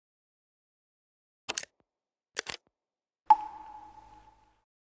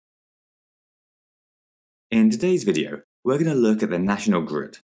In today's video, we're going to look at the national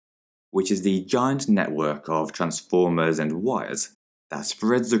grid, which is the giant network of transformers and wires that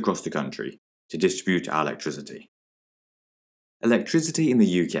spreads across the country to distribute our electricity. Electricity in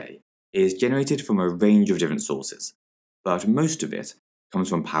the UK is generated from a range of different sources, but most of it comes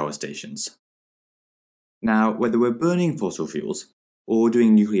from power stations. Now, whether we're burning fossil fuels or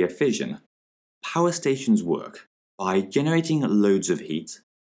doing nuclear fission, power stations work by generating loads of heat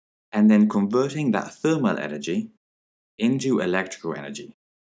and then converting that thermal energy into electrical energy.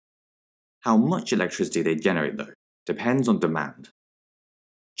 How much electricity they generate, though, depends on demand.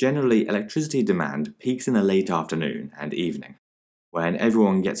 Generally, electricity demand peaks in the late afternoon and evening, when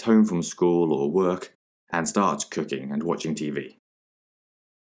everyone gets home from school or work and starts cooking and watching TV.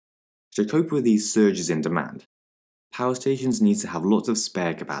 To cope with these surges in demand, power stations need to have lots of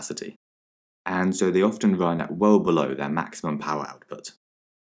spare capacity, and so they often run well below their maximum power output.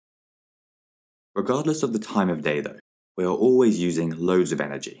 Regardless of the time of day, though, we are always using loads of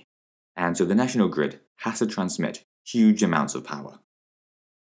energy, and so the national grid has to transmit huge amounts of power.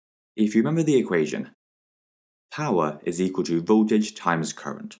 If you remember the equation, power is equal to voltage times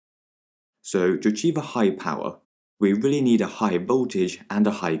current. So to achieve a high power, we really need a high voltage and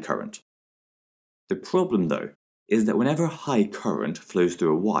a high current. The problem, though, is that whenever a high current flows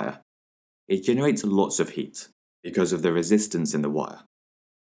through a wire, it generates lots of heat because of the resistance in the wire.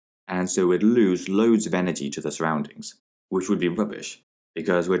 And so we'd lose loads of energy to the surroundings, which would be rubbish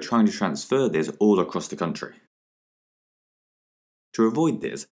because we're trying to transfer this all across the country. To avoid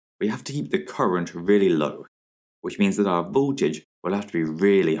this, we have to keep the current really low, which means that our voltage will have to be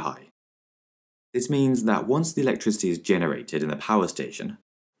really high. This means that once the electricity is generated in the power station,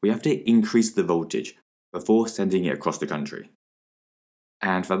 we have to increase the voltage before sending it across the country.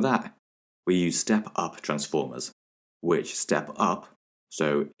 And for that, we use step-up transformers, which step up,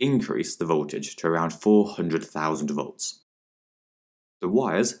 so increase the voltage to around 400,000 volts. The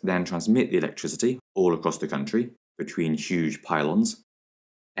wires then transmit the electricity all across the country between huge pylons,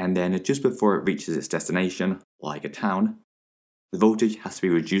 and then just before it reaches its destination, like a town, the voltage has to be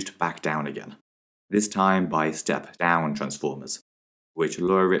reduced back down again, this time by step-down transformers, which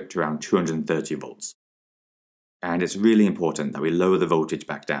lower it to around 230 volts. And it's really important that we lower the voltage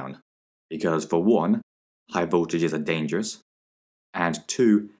back down, because for one, high voltages are dangerous, and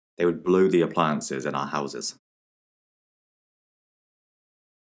two, they would blow the appliances in our houses.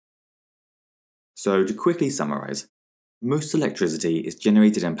 So to quickly summarize, most electricity is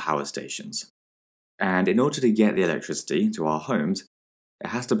generated in power stations, and in order to get the electricity to our homes, it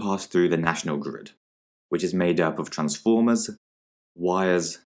has to pass through the national grid, which is made up of transformers,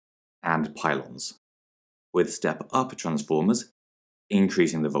 wires, and pylons, with step-up transformers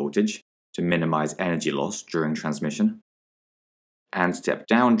increasing the voltage to minimize energy loss during transmission, and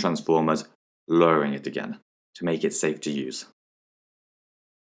step-down transformers lowering it again to make it safe to use.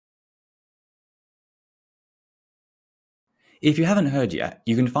 If you haven't heard yet,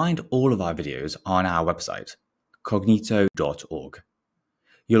 you can find all of our videos on our website, cognito.org.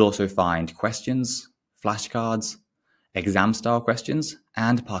 You'll also find questions, flashcards, exam-style questions,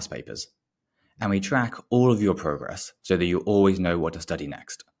 and past papers. And we track all of your progress so that you always know what to study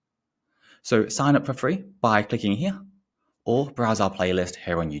next. So sign up for free by clicking here, or browse our playlist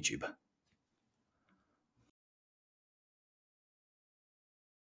here on YouTube.